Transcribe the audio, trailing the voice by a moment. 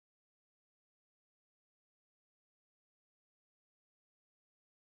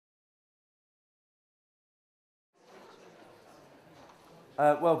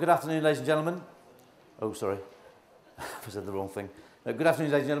Well, good afternoon, ladies and gentlemen. Oh, sorry, I said the wrong thing. Good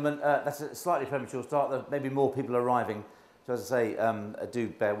afternoon, ladies and gentlemen. That's a slightly premature start. There may be more people arriving. So as I say, do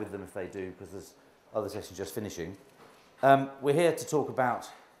bear with them if they do, because there's other sessions just finishing. We're here to talk about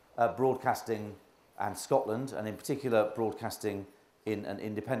broadcasting and Scotland, and in particular broadcasting in an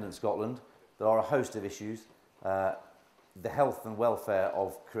independent Scotland. There are a host of issues. The health and welfare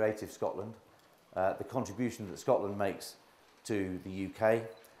of creative Scotland, the contribution that Scotland makes to the UK,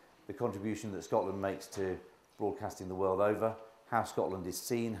 the contribution that Scotland makes to broadcasting the world over, how Scotland is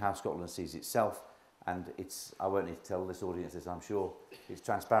seen, how Scotland sees itself, and I won't need to tell this audience this, I'm sure, it's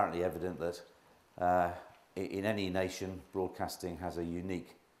transparently evident that in any nation, broadcasting has a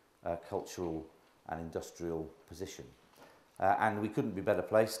unique cultural and industrial position. And we couldn't be better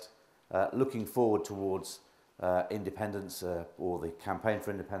placed. Looking forward towards independence, or the campaign for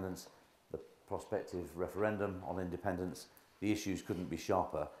independence, the prospective referendum on independence, the issues couldn't be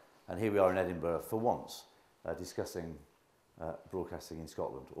sharper. And here we are in Edinburgh for once, discussing broadcasting in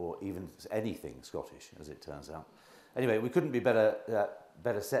Scotland, or even anything Scottish, as it turns out. Anyway, we couldn't be better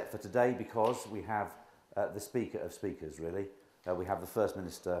set for today, because we have the speaker of speakers, really. We have the First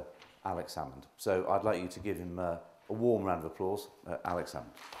Minister, Alex Salmond. So I'd like you to give him a warm round of applause, Alex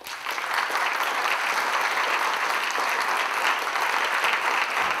Salmond.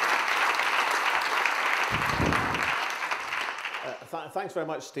 Thanks very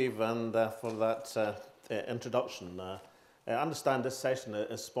much, Steve, and for that introduction. I understand this session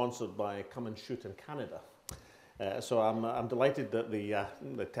is sponsored by Come and Shoot in Canada. So I'm delighted that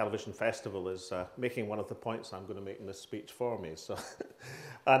the television festival is making one of the points I'm going to make in this speech for me. So,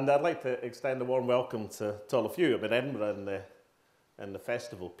 and I'd like to extend a warm welcome to all of you. I mean, Edinburgh in the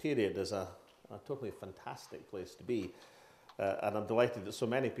festival period is a totally fantastic place to be. And I'm delighted that so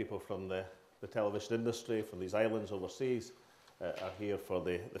many people from the television industry, from these islands overseas, are here for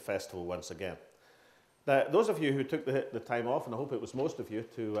the festival once again. Now, those of you who took the time off, and I hope it was most of you,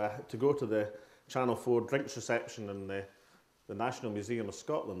 to go to the Channel 4 drinks reception in the National Museum of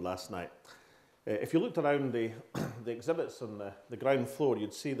Scotland last night, if you looked around the exhibits on the ground floor,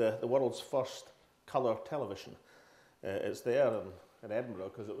 you'd see the world's first colour television. It's there in Edinburgh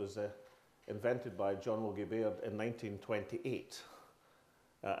because it was invented by John Logie Baird in 1928.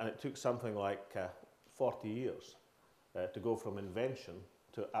 And it took something like 40 years to go from invention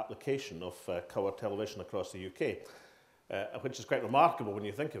to application of colour television across the UK, which is quite remarkable when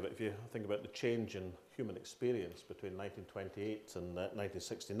you think of it, if you think about the change in human experience between 1928 and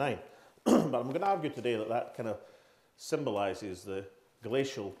 1969. But I'm going to argue today that kind of symbolises the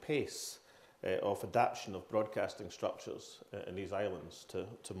glacial pace of adaptation of broadcasting structures in these islands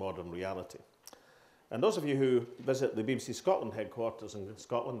to modern reality. And those of you who visit the BBC Scotland headquarters in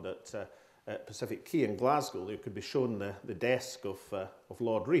Scotland at Pacific Quay in Glasgow, you could be shown the desk of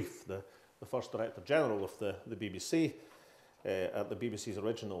Lord Reith, the first Director General of the BBC, at the BBC's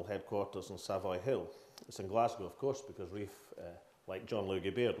original headquarters in Savoy Hill. It's in Glasgow, of course, because Reith, like John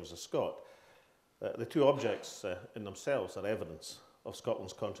Logie Baird, was a Scot. The two objects in themselves are evidence of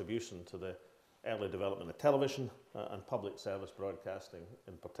Scotland's contribution to the early development of television and public service broadcasting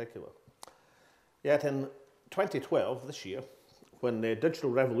in particular. Yet in 2012, this year, when the digital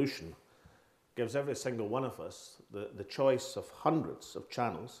revolution gives every single one of us the choice of hundreds of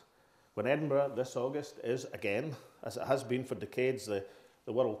channels, when Edinburgh this August is again, as it has been for decades, the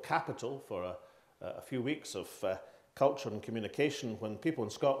world capital for a few weeks of culture and communication, when people in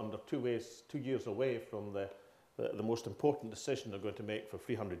Scotland are 2 years away from the most important decision they're going to make for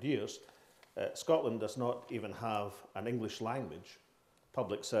 300 years, Scotland does not even have an English language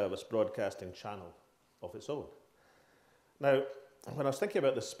public service broadcasting channel of its own. Now, when I was thinking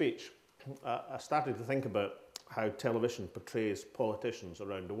about this speech, I started to think about how television portrays politicians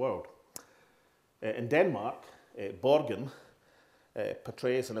around the world. In Denmark, Borgen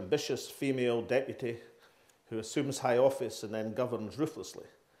portrays an ambitious female deputy who assumes high office and then governs ruthlessly.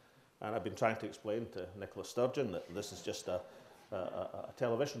 And I've been trying to explain to Nicola Sturgeon that this is just a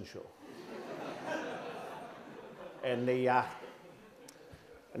television show. In the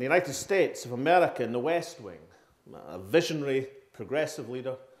United States of America, in the West Wing, a visionary, progressive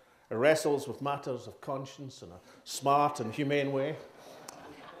leader wrestles with matters of conscience in a smart and humane way.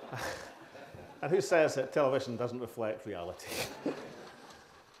 And who says that television doesn't reflect reality?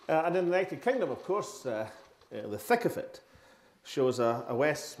 And in the United Kingdom, of course, the thick of it shows a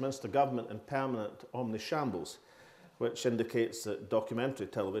Westminster government in permanent omnishambles, which indicates that documentary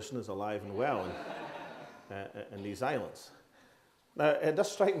television is alive and well in these islands. Now, it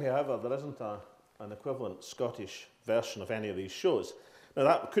does strike me, however, there isn't an equivalent Scottish version of any of these shows. Now,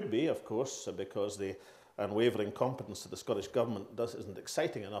 that could be, of course, because the unwavering competence of the Scottish Government isn't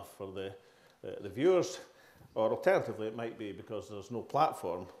exciting enough for the viewers, or alternatively it might be because there's no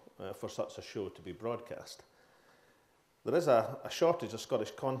platform for such a show to be broadcast. There is a shortage of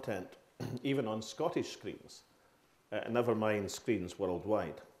Scottish content even on Scottish screens, never mind screens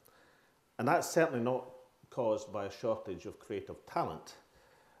worldwide. And that's certainly not caused by a shortage of creative talent.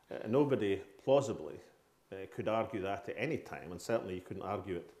 Nobody plausibly could argue that at any time, and certainly you couldn't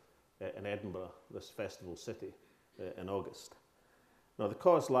argue it in Edinburgh, this festival city, in August. Now, the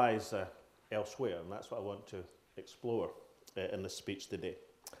cause lies elsewhere, and that's what I want to explore in this speech today.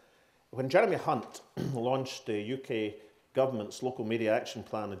 When Jeremy Hunt launched the UK government's local media action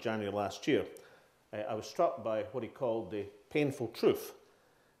plan in January last year, I was struck by what he called the painful truth,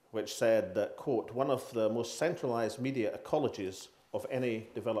 which said that, quote, one of the most centralised media ecologies of any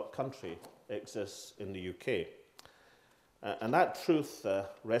developed country exists in the UK. And that truth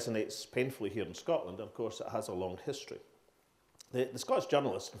resonates painfully here in Scotland, and of course it has a long history. The Scottish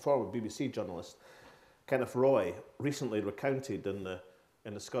journalist and former BBC journalist, Kenneth Roy, recently recounted in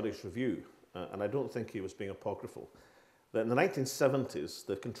the Scottish Review, and I don't think he was being apocryphal, that in the 1970s,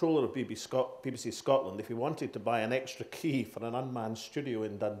 the controller of BBC Scotland, if he wanted to buy an extra key for an unmanned studio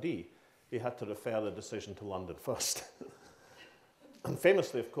in Dundee, he had to refer the decision to London first. And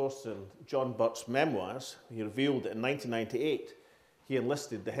famously, of course, in John Burke's memoirs, he revealed that in 1998, he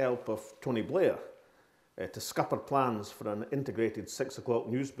enlisted the help of Tony Blair to scupper plans for an integrated 6 o'clock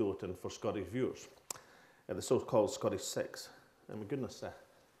news bulletin for Scottish viewers, the so-called Scottish Six. And my goodness,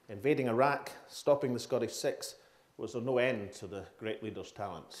 invading Iraq, stopping the Scottish Six, was there no end to the great leader's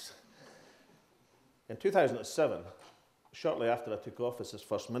talents. In 2007, shortly after I took office as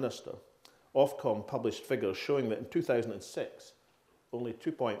First Minister, Ofcom published figures showing that in 2006, only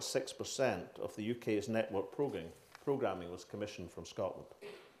 2.6% of the UK's network programming was commissioned from Scotland.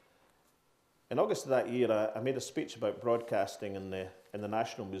 In August of that year, I made a speech about broadcasting in the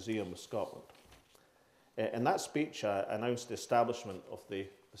National Museum of Scotland. In that speech, I announced the establishment of the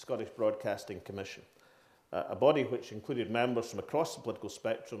Scottish Broadcasting Commission, a body which included members from across the political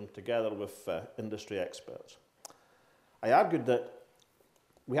spectrum together with industry experts. I argued that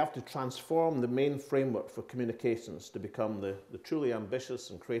we have to transform the main framework for communications to become the truly ambitious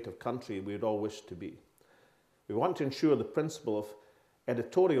and creative country we would all wish to be. We want to ensure the principle of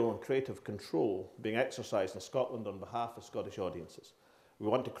editorial and creative control being exercised in Scotland on behalf of Scottish audiences. We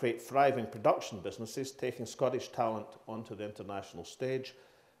want to create thriving production businesses, taking Scottish talent onto the international stage,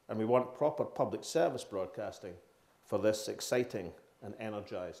 and we want proper public service broadcasting for this exciting and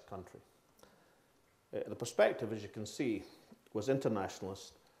energised country. The perspective, as you can see, was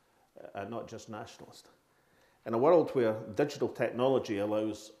internationalist, not just nationalist. In a world where digital technology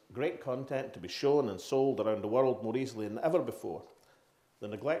allows great content to be shown and sold around the world more easily than ever before, the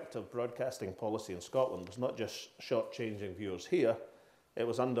neglect of broadcasting policy in Scotland was not just short-changing viewers here, it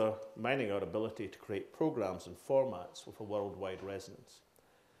was undermining our ability to create programmes and formats with a worldwide resonance.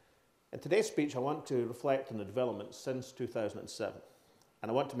 In today's speech, I want to reflect on the developments since 2007,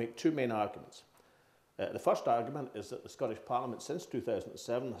 and I want to make two main arguments. The first argument is that the Scottish Parliament since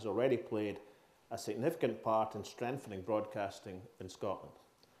 2007 has already played a significant part in strengthening broadcasting in Scotland.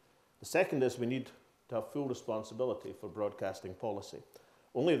 The second is we need to have full responsibility for broadcasting policy.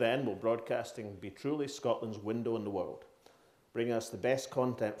 Only then will broadcasting be truly Scotland's window in the world, bringing us the best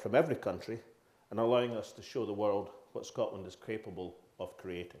content from every country and allowing us to show the world what Scotland is capable of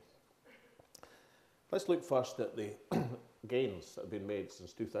creating. Let's look first at the gains that have been made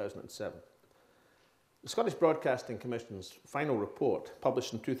since 2007. The Scottish Broadcasting Commission's final report,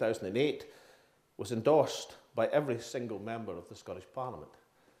 published in 2008, was endorsed by every single member of the Scottish Parliament.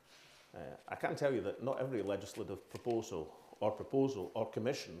 I can tell you that not every legislative proposal or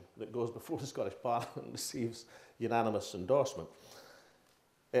commission that goes before the Scottish Parliament receives unanimous endorsement.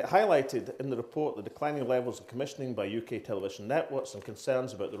 It highlighted in the report the declining levels of commissioning by UK television networks and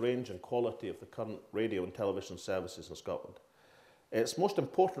concerns about the range and quality of the current radio and television services in Scotland. Its most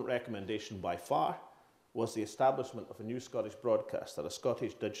important recommendation by far was the establishment of a new Scottish broadcaster, a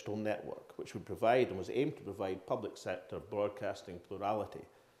Scottish digital network, which would provide and was aimed to provide public sector broadcasting plurality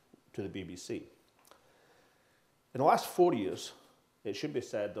to the BBC. In the last 4 years, it should be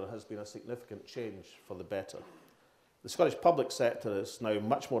said there has been a significant change for the better. The Scottish public sector is now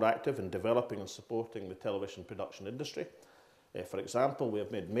much more active in developing and supporting the television production industry. For example, we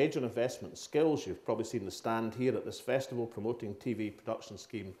have made major investment in skills. You've probably seen the stand here at this festival promoting TV production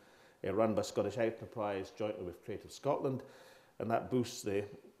scheme run by Scottish Enterprise jointly with Creative Scotland, and that boosts the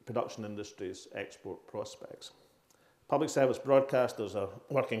production industry's export prospects. Public service broadcasters are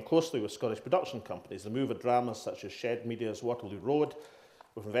working closely with Scottish production companies. The move of dramas such as Shed Media's Waterloo Road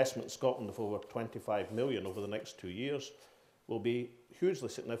with investment in Scotland of over 25 million over the next 2 years, will be hugely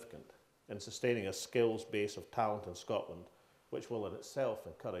significant in sustaining a skills base of talent in Scotland, which will in itself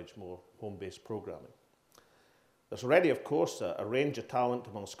encourage more home-based programming. There's already, of course, a range of talent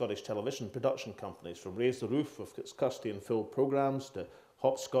among Scottish television production companies, from Raise the Roof with its Kirsty and Phil programmes, to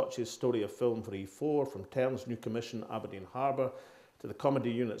Hopscotch's Story of Film for E4, from Tern's new commission Aberdeen Harbour, to the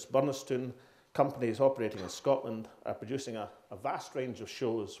comedy units Burnistoun. Companies operating in Scotland are producing a vast range of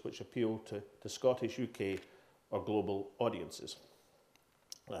shows which appeal to Scottish, UK or global audiences.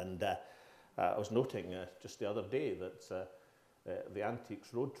 And I was noting just the other day that the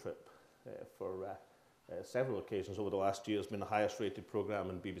Antiques Road Trip for several occasions over the last year has been the highest rated programme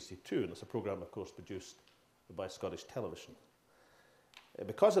in BBC Two, and it's a programme, of course, produced by Scottish Television.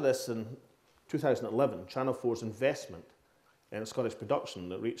 Because of this, in 2011, Channel 4's investment in Scottish production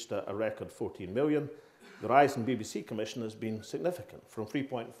that reached a record 14 million. The rise in BBC commission has been significant, from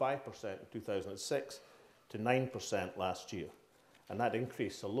 3.5% in 2006 to 9% last year. And that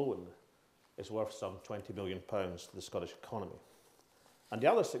increase alone is worth some £20 million to the Scottish economy. And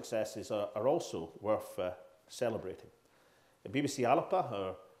the other successes are also worth celebrating. The BBC Alapa,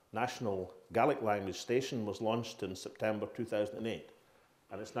 our national Gaelic language station, was launched in September 2008,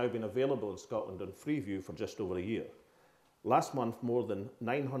 and it's now been available in Scotland on Freeview for just over a year. Last month, more than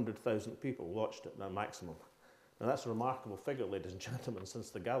 900,000 people watched it, now maximum. Now that's a remarkable figure, ladies and gentlemen, since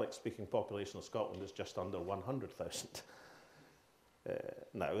the Gaelic-speaking population of Scotland is just under 100,000.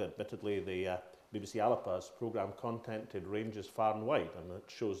 Now, admittedly, the BBC Alapa's programme content ranges far and wide, and it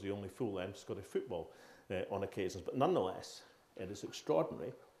shows the only full-length Scottish football on occasions. But nonetheless, it is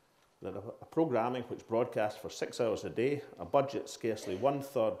extraordinary that a programming which broadcasts for 6 hours a day, a budget scarcely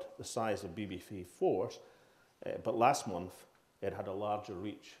 1/3 the size of BBC 4's, but last month it had a larger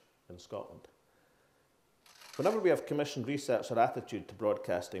reach in Scotland. Whenever we have commissioned research or attitude to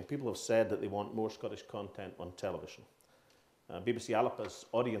broadcasting, people have said that they want more Scottish content on television. BBC Alapa's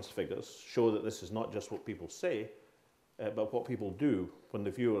audience figures show that this is not just what people say, but what people do when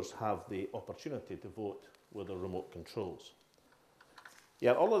the viewers have the opportunity to vote with their remote controls.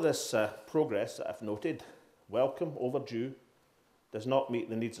 Yet all of this progress that I've noted, welcome, overdue, does not meet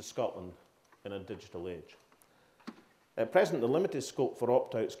the needs of Scotland in a digital age. At present, the limited scope for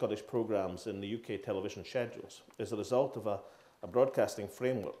opt-out Scottish programmes in the UK television schedules is a result of a broadcasting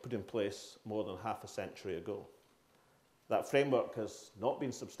framework put in place more than half a century ago. That framework has not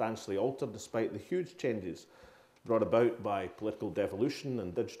been substantially altered despite the huge changes brought about by political devolution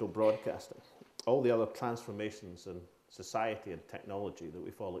and digital broadcasting, all the other transformations in society and technology that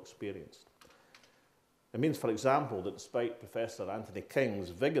we've all experienced. It means, for example, that despite Professor Anthony King's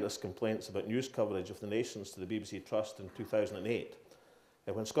vigorous complaints about news coverage of the nations to the BBC Trust in 2008,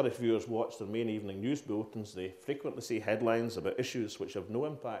 when Scottish viewers watch their main evening news bulletins, they frequently see headlines about issues which have no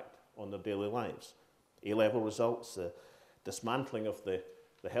impact on their daily lives. A-level results, the dismantling of the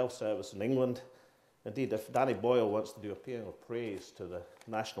health service in England. Indeed, if Danny Boyle wants to do a paean of praise to the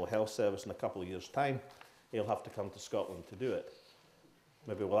National Health Service in a couple of years' time, he'll have to come to Scotland to do it.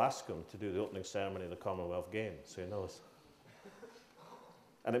 Maybe we'll ask him to do the opening ceremony of the Commonwealth Games, who knows.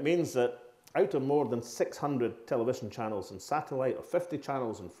 And it means that out of more than 600 television channels in satellite or 50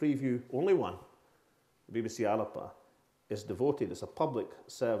 channels in Freeview, only one, the BBC Alapa, is devoted as a public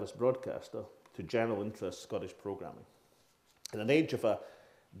service broadcaster to general interest Scottish programming. In an age of a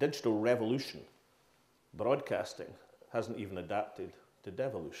digital revolution, broadcasting hasn't even adapted to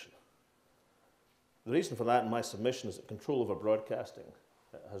devolution. The reason for that in my submission is that control over broadcasting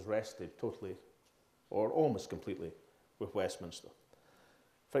has rested totally or almost completely with Westminster.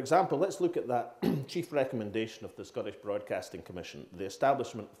 For example, let's look at that chief recommendation of the Scottish Broadcasting Commission, the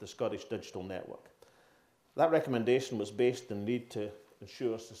establishment of the Scottish Digital Network. That recommendation was based on the need to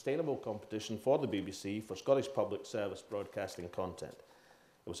ensure sustainable competition for the BBC for Scottish public service broadcasting content.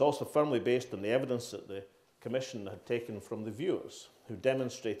 It was also firmly based on the evidence that the Commission had taken from the viewers, who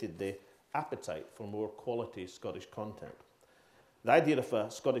demonstrated the appetite for more quality Scottish content. The idea of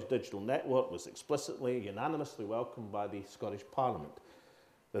a Scottish digital network was explicitly, unanimously welcomed by the Scottish Parliament.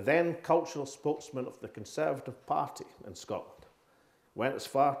 The then cultural spokesman of the Conservative Party in Scotland went as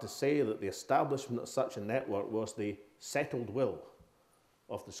far to say that the establishment of such a network was the settled will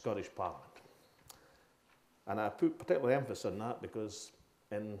of the Scottish Parliament. And I put particular emphasis on that because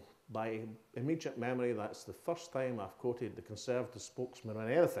in my immediate memory, that's the first time I've quoted the Conservative spokesman on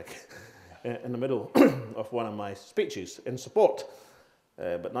anything in the middle of one of my speeches in support.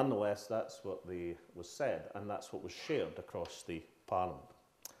 But nonetheless, that's what was said, and that's what was shared across the Parliament.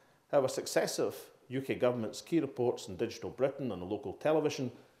 However, successive UK governments' key reports on Digital Britain and local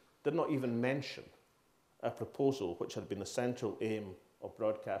television did not even mention a proposal which had been the central aim of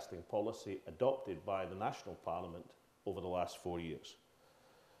broadcasting policy adopted by the National Parliament over the last 4 years.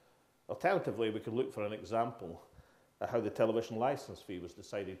 Alternatively, we could look for an example of how the television licence fee was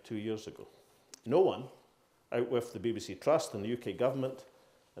decided 2 years ago. No one, out with the BBC Trust and the UK government,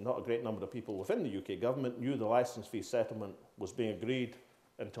 and not a great number of people within the UK government, knew the licence fee settlement was being agreed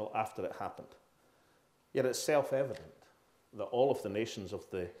until after it happened. Yet it's self-evident that all of the nations of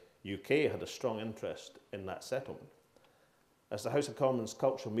the UK had a strong interest in that settlement. As the House of Commons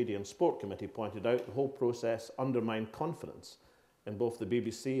Cultural, Media and Sport Committee pointed out, the whole process undermined confidence in both the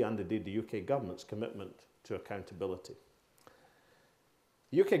BBC and indeed the UK government's commitment to accountability.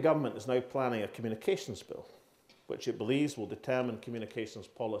 The UK government is now planning a communications bill, which it believes will determine communications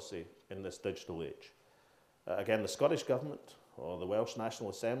policy in this digital age. Again, the Scottish Government, or the Welsh National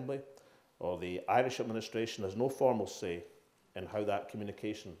Assembly, or the Irish administration has no formal say in how that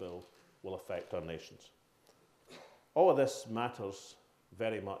communication bill will affect our nations. All of this matters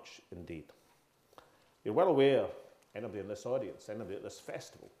very much indeed. You're well aware, anybody in this audience, anybody at this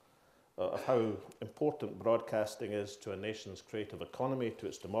festival, of how important broadcasting is to a nation's creative economy, to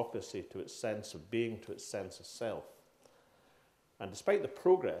its democracy, to its sense of being, to its sense of self. And despite the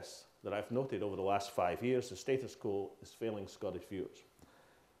progress that I've noted over the last 5 years, the status quo is failing Scottish viewers.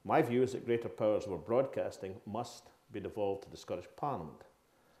 My view is that greater powers over broadcasting must be devolved to the Scottish Parliament.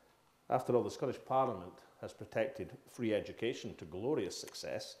 After all, the Scottish Parliament has protected free education to glorious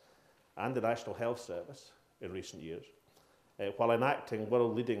success and the National Health Service in recent years, while enacting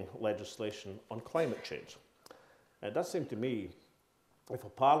world-leading legislation on climate change. It does seem to me, if a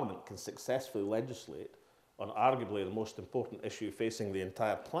Parliament can successfully legislate on arguably the most important issue facing the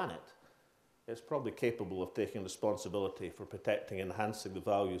entire planet, it's probably capable of taking responsibility for protecting and enhancing the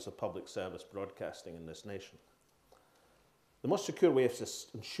values of public service broadcasting in this nation. The most secure way of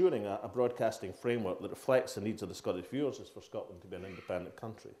ensuring a broadcasting framework that reflects the needs of the Scottish viewers is for Scotland to be an independent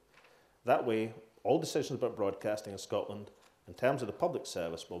country. That way, all decisions about broadcasting in Scotland, in terms of the public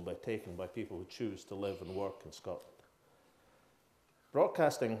service, will be taken by people who choose to live and work in Scotland.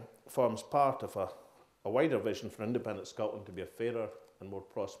 Broadcasting forms part of a wider vision for independent Scotland to be a fairer and more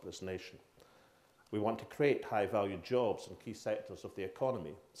prosperous nation. We want to create high-value jobs in key sectors of the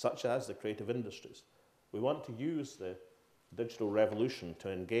economy, such as the creative industries. We want to use the digital revolution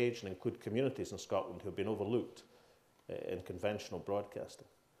to engage and include communities in Scotland who have been overlooked in conventional broadcasting.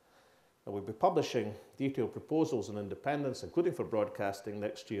 And we'll be publishing detailed proposals on independence, including for broadcasting,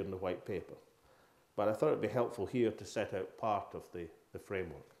 next year in the White Paper. But I thought it would be helpful here to set out part of the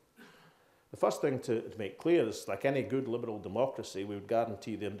framework. The first thing to make clear is, like any good liberal democracy, we would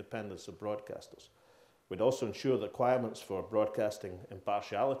guarantee the independence of broadcasters. We'd also ensure the requirements for broadcasting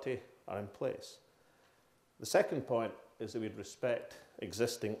impartiality are in place. The second point is that we'd respect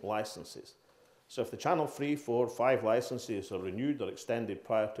existing licenses. So if the Channel 3, 4, 5 licenses are renewed or extended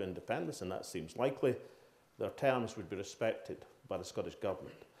prior to independence, and that seems likely, their terms would be respected by the Scottish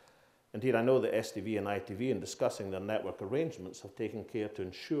Government. Indeed, I know that STV and ITV, in discussing their network arrangements, have taken care to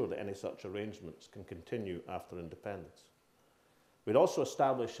ensure that any such arrangements can continue after independence. We'd also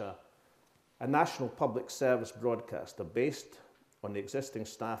establish a national public service broadcaster based on the existing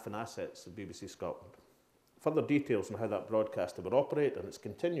staff and assets of BBC Scotland. Further details on how that broadcaster would operate and its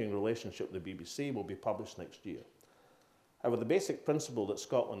continuing relationship with the BBC will be published next year. However, the basic principle that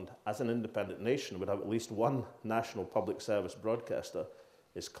Scotland, as an independent nation, would have at least one national public service broadcaster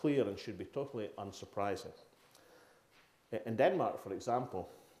is clear and should be totally unsurprising. In Denmark, for example,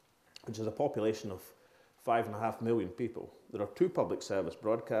 which has a population of 5.5 million people, there are 2 public service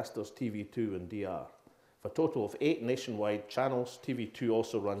broadcasters, TV2 and DR. For a total of 8 nationwide channels, TV2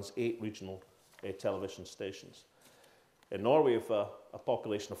 also runs 8 regional television stations. In Norway, with a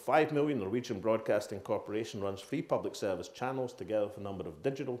population of 5 million, the Norwegian Broadcasting Corporation runs 3 public service channels, together with a number of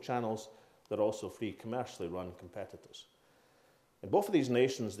digital channels that are also 3 commercially run competitors. In both of these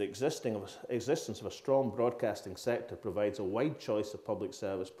nations, the existence of a strong broadcasting sector provides a wide choice of public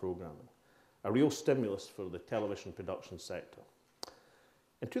service programming, a real stimulus for the television production sector.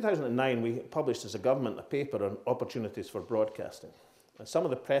 In 2009, we published as a government a paper on opportunities for broadcasting. And some of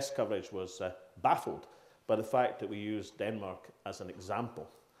the press coverage was baffled by the fact that we used Denmark as an example.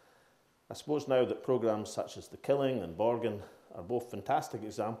 I suppose now that programmes such as The Killing and Borgen are both fantastic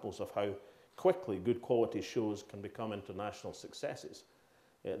examples of how quickly good quality shows can become international successes,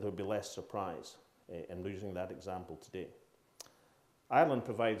 there would be less surprise in using that example today. Ireland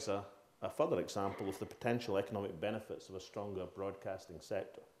provides a further example of the potential economic benefits of a stronger broadcasting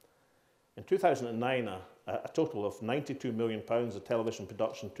sector. In 2009, a total of £92 million of television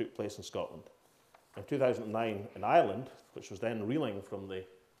production took place in Scotland. In 2009, in Ireland, which was then reeling from the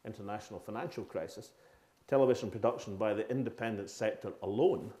international financial crisis, television production by the independent sector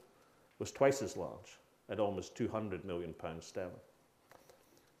alone was twice as large, at almost £200 million sterling.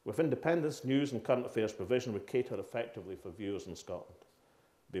 With independence, news and current affairs provision would cater effectively for viewers in Scotland.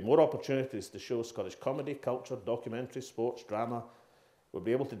 There would be more opportunities to show Scottish comedy, culture, documentary, sports, drama. We'll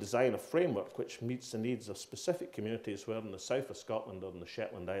be able to design a framework which meets the needs of specific communities, whether in the south of Scotland or in the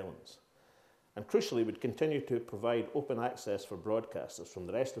Shetland Islands. And crucially, we'd continue to provide open access for broadcasters from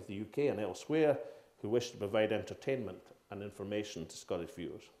the rest of the UK and elsewhere who wish to provide entertainment and information to Scottish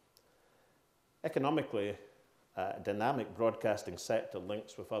viewers. Economically, a dynamic broadcasting sector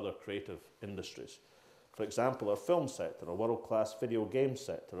links with other creative industries. For example, our film sector, our world-class video game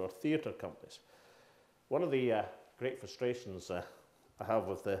sector, our theatre companies. One of the great frustrations I have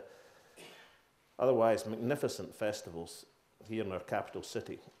with the otherwise magnificent festivals here in our capital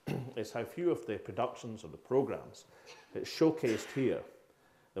city is how few of the productions or the programmes that's showcased here,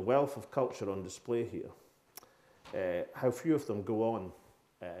 the wealth of culture on display here, how few of them go on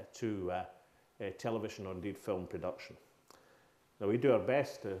to television or indeed film production. Now, we do our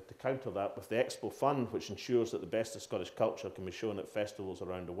best to counter that with the Expo Fund, which ensures that the best of Scottish culture can be shown at festivals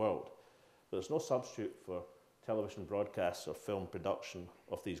around the world. But there's no substitute for television broadcasts or film production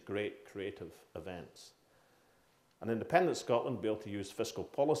of these great creative events. An independent Scotland will be able to use fiscal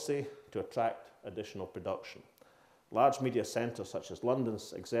policy to attract additional production. Large media centres such as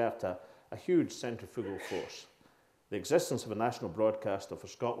London's exert a huge centrifugal force. The existence of a national broadcaster for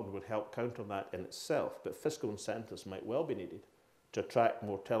Scotland would help counter that in itself, but fiscal incentives might well be needed to attract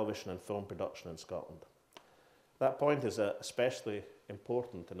more television and film production in Scotland. That point is especially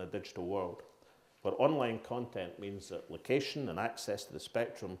important in a digital world, where online content means that location and access to the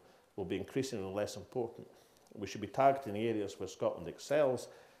spectrum will be increasingly less important. We should be targeting the areas where Scotland excels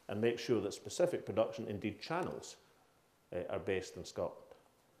and make sure that specific production, indeed channels, are based in Scotland.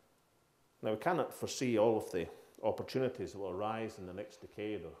 Now, we cannot foresee all of the opportunities that will arise in the next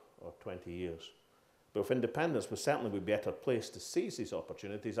decade or 20 years. But with independence, we certainly would be better placed to seize these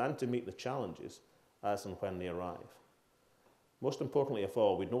opportunities and to meet the challenges as and when they arrive. Most importantly of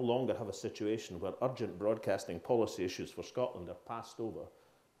all, we no longer have a situation where urgent broadcasting policy issues for Scotland are passed over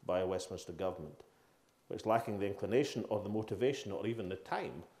by a Westminster government, which is lacking the inclination or the motivation or even the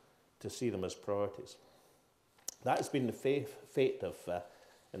time to see them as priorities. That has been the fate of,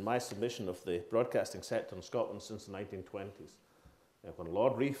 in my submission, of the broadcasting sector in Scotland since the 1920s, when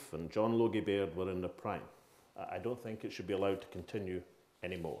Lord Reef and John Logie Baird were in their prime. I don't think it should be allowed to continue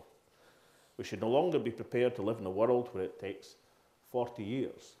anymore. We should no longer be prepared to live in a world where it takes 40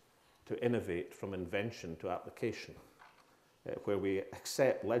 years to innovate from invention to application, where we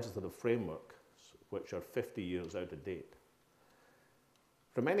accept legislative frameworks which are 50 years out of date.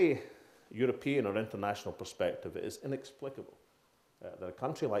 From any European or international perspective, it is inexplicable that a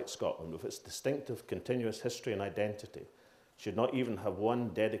country like Scotland, with its distinctive continuous history and identity, should not even have one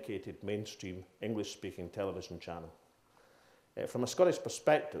dedicated mainstream English-speaking television channel. From a Scottish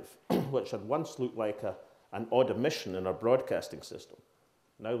perspective, which had once looked like an odd omission in our broadcasting system,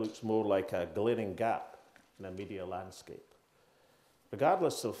 now looks more like a glaring gap in a media landscape.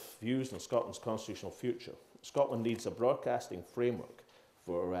 Regardless of views on Scotland's constitutional future, Scotland needs a broadcasting framework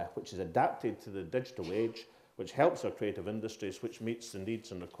which is adapted to the digital age, which helps our creative industries, which meets the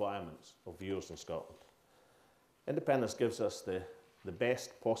needs and requirements of viewers in Scotland. Independence gives us the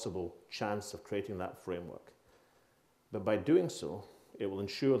best possible chance of creating that framework. But by doing so, it will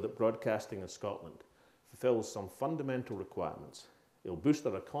ensure that broadcasting in Scotland fulfills some fundamental requirements. It will boost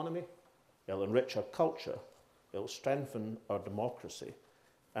our economy, it will enrich our culture, it will strengthen our democracy,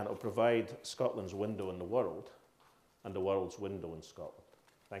 and it will provide Scotland's window in the world and the world's window in Scotland.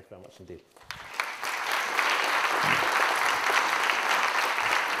 Thank you very much indeed.